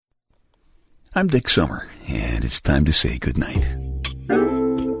I'm Dick Summer, and it's time to say goodnight.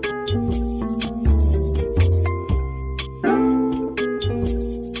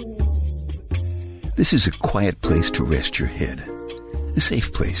 This is a quiet place to rest your head, a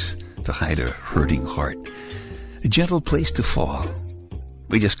safe place to hide a hurting heart, a gentle place to fall.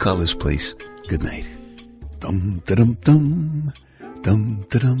 We just call this place goodnight. Dum-da-dum-dum,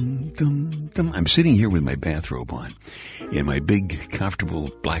 dum-da-dum-dum-dum. I'm sitting here with my bathrobe on in my big,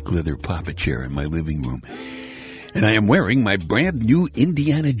 comfortable black leather papa chair in my living room, and I am wearing my brand new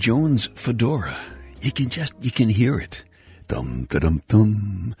Indiana Jones fedora. You can hear it.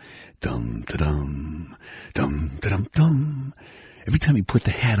 Dum-da-dum-dum, dum-da-dum, dum-da-dum-dum. Every time you put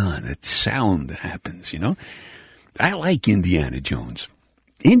the hat on, that sound happens, you know? I like Indiana Jones.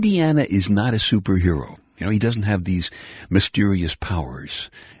 Indiana is not a superhero. You know, he doesn't have these mysterious powers.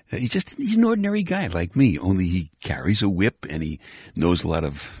 He's an ordinary guy like me, only he carries a whip and he knows a lot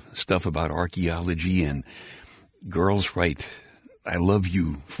of stuff about archaeology, and girls write "I love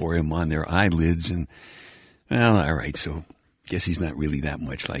you" for him on their eyelids, and, well, all right, so guess he's not really that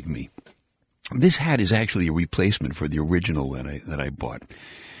much like me. This hat is actually a replacement for the original that I bought.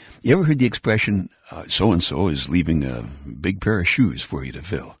 You ever heard the expression, so-and-so is leaving a big pair of shoes for you to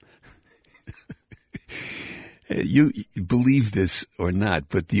fill? You believe this or not,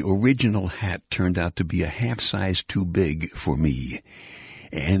 but the original hat turned out to be a half size too big for me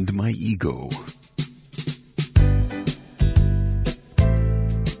and my ego.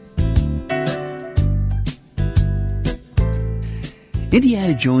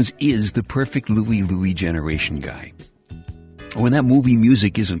 Indiana Jones is the perfect Louie generation guy. When that movie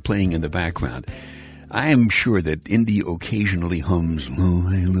music isn't playing in the background, I am sure that Indy occasionally hums,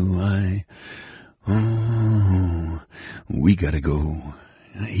 "Louie, Louie, oh, we gotta go."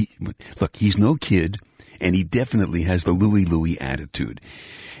 Look, he's no kid, and he definitely has the Louie attitude,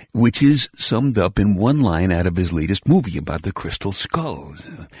 which is summed up in one line out of his latest movie about the Crystal Skulls.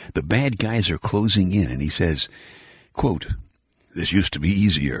 The bad guys are closing in, and he says, quote, "This used to be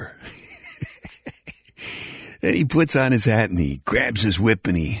easier." Then he puts on his hat and he grabs his whip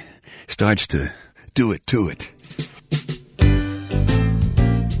and he starts to do it to it.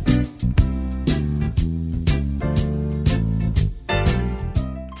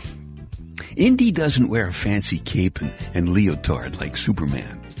 Indy doesn't wear a fancy cape and leotard like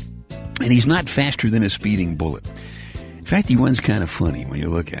Superman. And he's not faster than a speeding bullet. In fact, he runs kind of funny when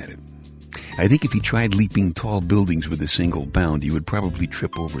you look at it. I think if he tried leaping tall buildings with a single bound, he would probably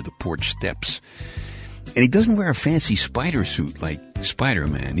trip over the porch steps. And he doesn't wear a fancy spider suit like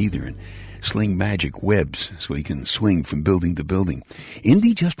Spider-Man either, and sling magic webs so he can swing from building to building.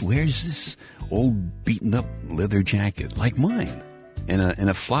 Indy just wears this old beaten-up leather jacket like mine, and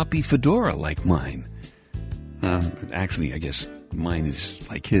a floppy fedora like mine. Actually, I guess mine is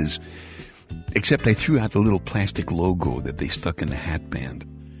like his, except I threw out the little plastic logo that they stuck in the hat band,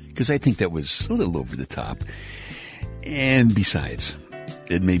 because I think that was a little over the top. And besides,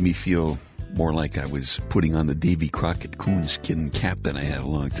 it made me feel more like I was putting on the Davy Crockett coonskin cap that I had a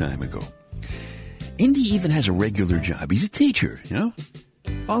long time ago. Indy even has a regular job. He's a teacher, you know?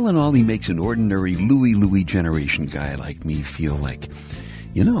 All in all, he makes an ordinary Louie generation guy like me feel like,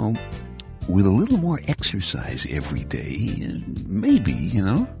 you know, with a little more exercise every day, maybe, you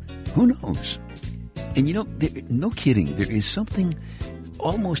know, who knows? And you know, no kidding, there is something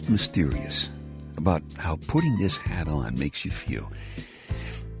almost mysterious about how putting this hat on makes you feel.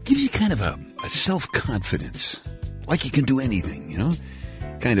 Gives you kind of a self-confidence, like you can do anything, you know?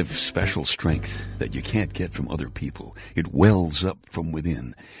 Kind of special strength that you can't get from other people. It wells up from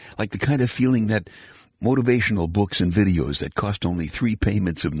within, like the kind of feeling that motivational books and videos that cost only 3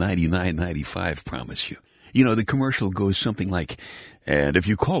 payments of $99.95 promise you. You know, the commercial goes something like, "And if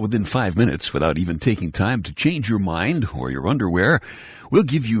you call within 5 minutes without even taking time to change your mind or your underwear, we'll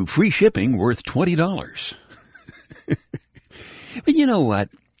give you free shipping worth $20. But you know what?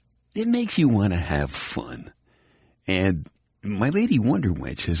 It makes you want to have fun. And my Lady Wonder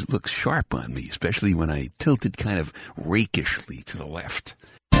Wench has looked sharp on me, especially when I tilt it kind of rakishly to the left.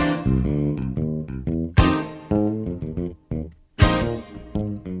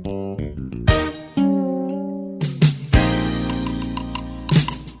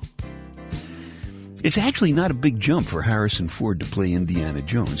 It's actually not a big jump for Harrison Ford to play Indiana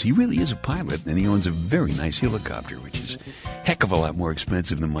Jones. He really is a pilot, and he owns a very nice helicopter, which is a heck of a lot more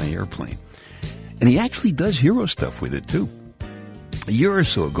expensive than my airplane. And he actually does hero stuff with it, too. A year or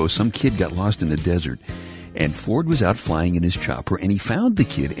so ago, some kid got lost in the desert, and Ford was out flying in his chopper, and he found the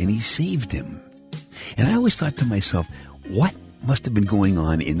kid, and he saved him. And I always thought to myself, what must have been going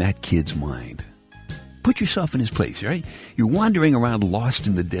on in that kid's mind? Put yourself in his place, right? You're wandering around lost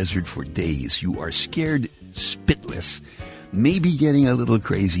in the desert for days. You are scared spitless, maybe getting a little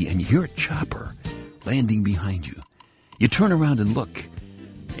crazy, and you hear a chopper landing behind you. You turn around and look,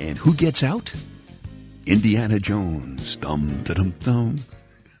 and who gets out? Indiana Jones. Dum-da-dum-dum.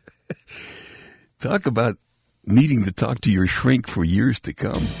 Talk about needing to talk to your shrink for years to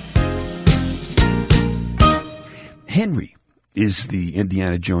come. Henry is the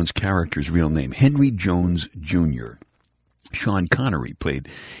Indiana Jones character's real name. Henry Jones Jr. Sean Connery played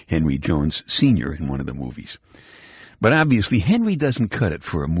Henry Jones Sr. in one of the movies. But obviously, Henry doesn't cut it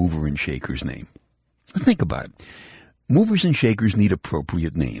for a mover and shaker's name. Think about it. Movers and shakers need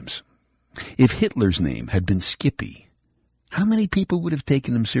appropriate names. If Hitler's name had been Skippy, how many people would have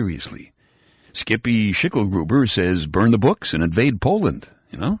taken him seriously? Skippy Schickelgruber says, burn the books and invade Poland.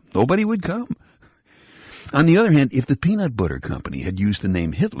 Nobody would come. On the other hand, if the peanut butter company had used the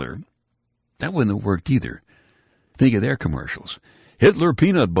name Hitler, that wouldn't have worked either. Think of their commercials. Hitler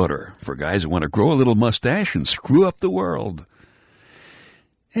peanut butter for guys who want to grow a little mustache and screw up the world.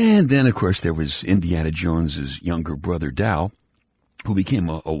 And then, of course, there was Indiana Jones's younger brother, Dow, who became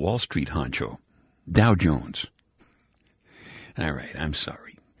a Wall Street honcho. Dow Jones. All right, I'm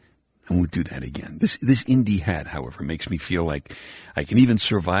sorry. I won't do that again. This Indy hat, however, makes me feel like I can even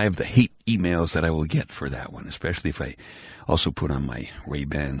survive the hate emails that I will get for that one, especially if I also put on my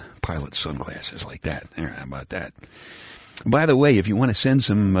Ray-Ban pilot sunglasses like that. How about that? By the way, if you want to send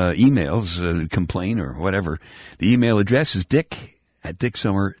some emails, complain or whatever, the email address is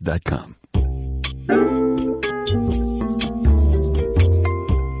dick@dicksummer.com.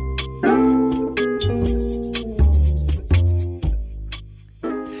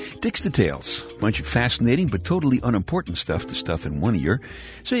 Dick's Details, a bunch of fascinating but totally unimportant stuff to stuff in one ear,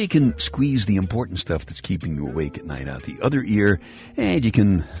 so you can squeeze the important stuff that's keeping you awake at night out the other ear, and you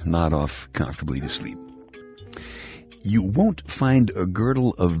can nod off comfortably to sleep. You won't find a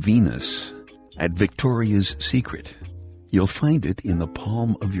girdle of Venus at Victoria's Secret. You'll find it in the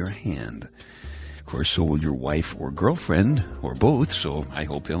palm of your hand. Of course, so will your wife or girlfriend, or both, so I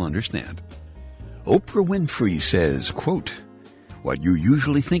hope they'll understand. Oprah Winfrey says, quote, what you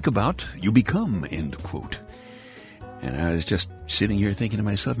usually think about, you become, end quote. And I was just sitting here thinking to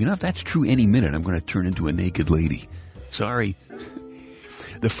myself, if that's true any minute, I'm going to turn into a naked lady. Sorry.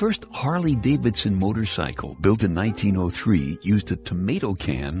 The first Harley-Davidson motorcycle, built in 1903, used a tomato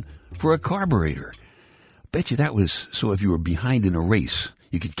can for a carburetor. Bet you that was so if you were behind in a race,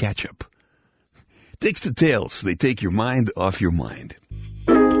 you could catch up. Dick's Details, they take your mind off your mind.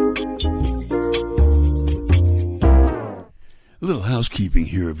 A little housekeeping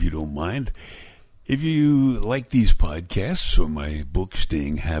here, if you don't mind. If you like these podcasts or my book,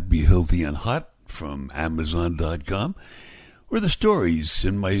 Staying Happy, Healthy, and Hot from Amazon.com, or the stories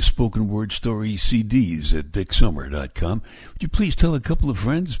in my spoken word story CDs at dicksummer.com, would you please tell a couple of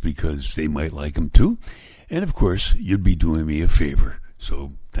friends because they might like them too? And of course, you'd be doing me a favor.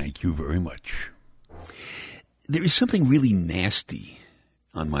 So thank you very much. There is something really nasty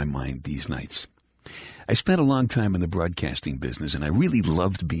on my mind these nights. I spent a long time in the broadcasting business, and I really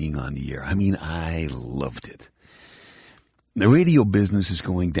loved being on the air. I loved it. The radio business is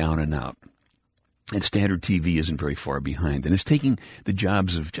going down and out, and standard TV isn't very far behind, and it's taking the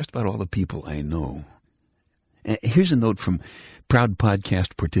jobs of just about all the people I know. Here's a note from proud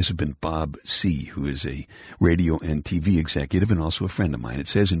podcast participant Bob C., who is a radio and TV executive and also a friend of mine. It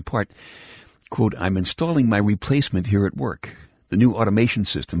says in part, quote, I'm installing my replacement here at work. The new automation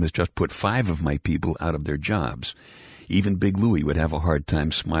system has just put 5 of my people out of their jobs. Even Big Louie would have a hard time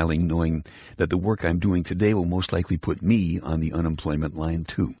smiling knowing that the work I'm doing today will most likely put me on the unemployment line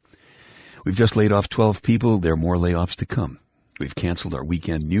too. We've just laid off 12 people. There are more layoffs to come. We've canceled our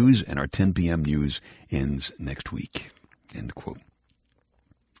weekend news, and our 10 p.m. news ends next week. End quote.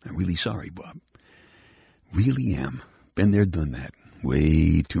 I'm really sorry, Bob. Really am. Been there, done that.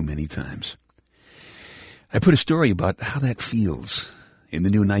 Way too many times. I put a story about how that feels in the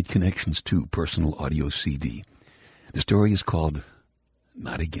new Night Connections 2 personal audio CD. The story is called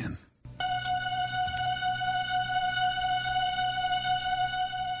Not Again.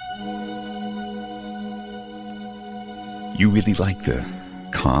 You really like the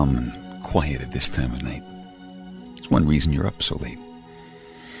calm and quiet at this time of night. It's one reason you're up so late.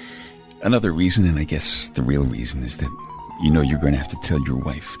 Another reason, and I guess the real reason, is that you know you're going to have to tell your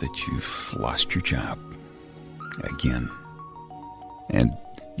wife that you've lost your job. Again. And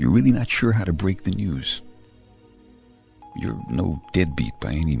you're really not sure how to break the news. You're no deadbeat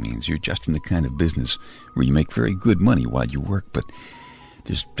by any means. You're just in the kind of business where you make very good money while you work, but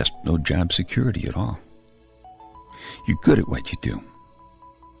there's just no job security at all. You're good at what you do,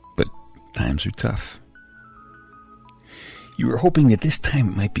 but times are tough. You were hoping that this time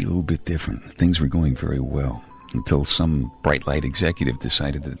it might be a little bit different. Things were going very well until some bright light executive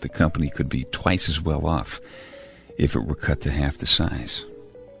decided that the company could be twice as well off if it were cut to half the size.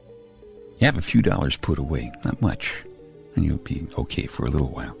 You have a few dollars put away, not much, and you'll be okay for a little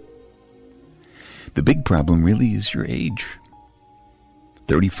while. The big problem really is your age.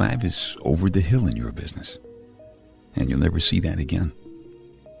 35 is over the hill in your business, and you'll never see that again.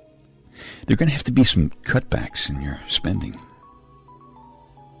 There are going to have to be some cutbacks in your spending.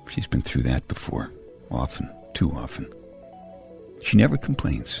 She's been through that before, often, too often. She never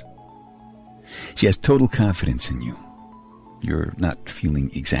complains. She has total confidence in you. You're not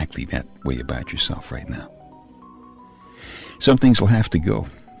feeling exactly that way about yourself right now. Some things will have to go.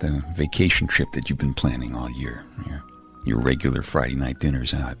 The vacation trip that you've been planning all year. Your regular Friday night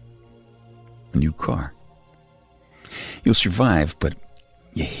dinners out. A new car. You'll survive, but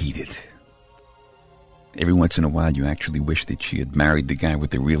you hate it. Every once in a while you actually wish that she had married the guy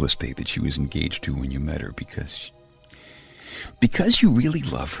with the real estate that she was engaged to when you met her because you really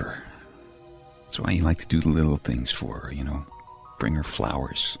love her. That's why you like to do the little things for her, Bring her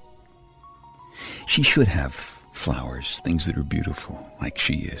flowers. She should have flowers, things that are beautiful, like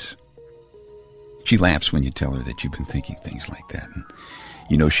she is. She laughs when you tell her that you've been thinking things like that, and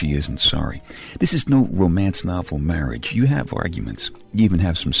she isn't sorry. This is no romance novel marriage. You have arguments. You even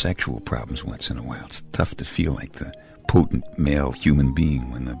have some sexual problems once in a while. It's tough to feel like the potent male human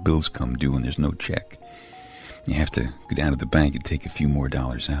being when the bills come due and there's no check. You have to go down to the bank and take a few more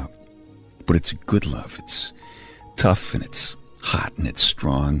dollars out. But it's a good love. It's tough and it's hot and it's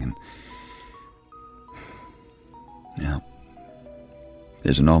strong. And now,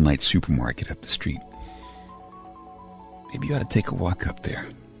 there's an all-night supermarket up the street. Maybe you ought to take a walk up there.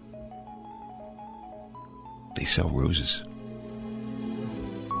 They sell roses.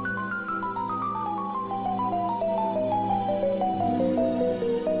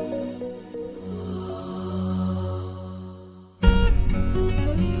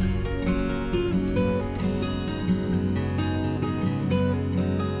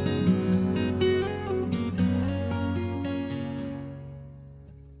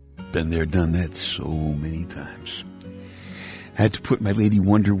 Been there, done that so many times. I had to put my Lady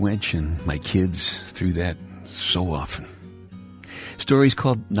Wonder Wench and my kids through that so often. Story's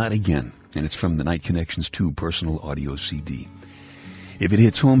called Not Again, and it's from the Night Connections 2 personal audio CD. If it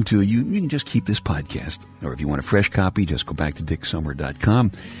hits home to you, you can just keep this podcast. Or if you want a fresh copy, just go back to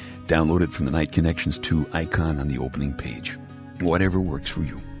dicksummer.com, download it from the Night Connections 2 icon on the opening page. Whatever works for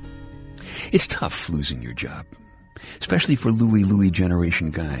you. It's tough losing your job, especially for Louie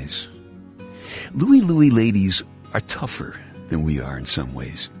generation guys. Louie ladies are tougher than we are in some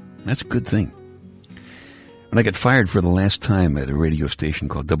ways. That's a good thing. When I got fired for the last time at a radio station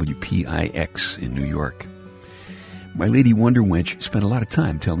called WPIX in New York, my Lady Wonder Wench spent a lot of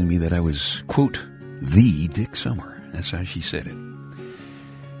time telling me that I was, quote, the Dick Summer. That's how she said it.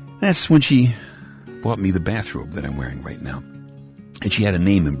 That's when she bought me the bathrobe that I'm wearing right now. And she had a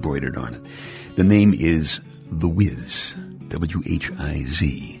name embroidered on it. The name is The Wiz,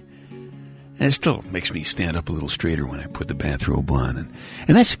 W-H-I-Z. And it still makes me stand up a little straighter when I put the bathrobe on.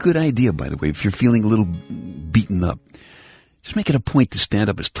 And that's a good idea, by the way. If you're feeling a little beaten up, just make it a point to stand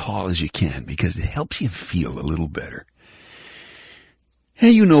up as tall as you can because it helps you feel a little better.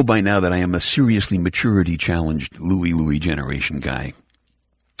 And you know by now that I am a seriously maturity-challenged Louie generation guy.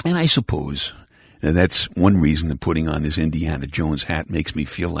 And I suppose that's one reason that putting on this Indiana Jones hat makes me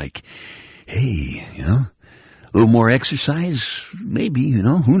feel like, hey, a little more exercise, maybe,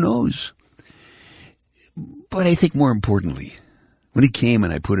 who knows? But I think more importantly, when it came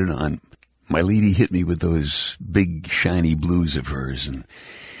and I put it on, my lady hit me with those big shiny blues of hers, and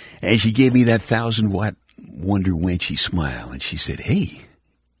she gave me that 1,000-watt Wonder Wenchy smile, and she said, hey,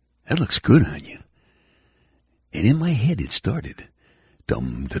 that looks good on you. And in my head it started,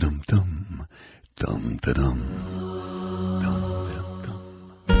 dum-da-dum-dum, dum-da-dum, dum-da-dum-dum.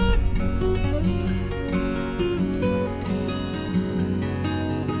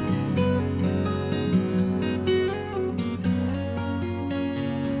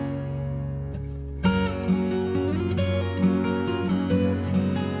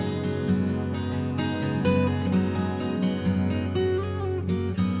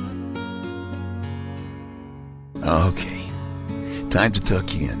 Okay, time to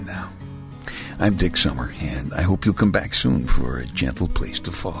tuck you in now. I'm Dick Summer, and I hope you'll come back soon for a gentle place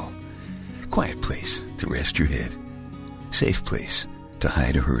to fall. Quiet place to rest your head. Safe place to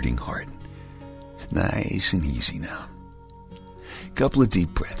hide a hurting heart. Nice and easy now. Couple of deep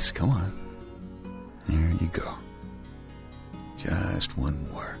breaths, come on. There you go. Just one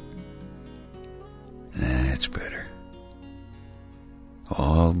more. That's better.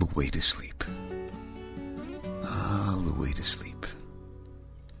 all the way to sleep. All the way to sleep.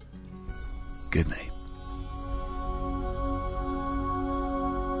 Good night.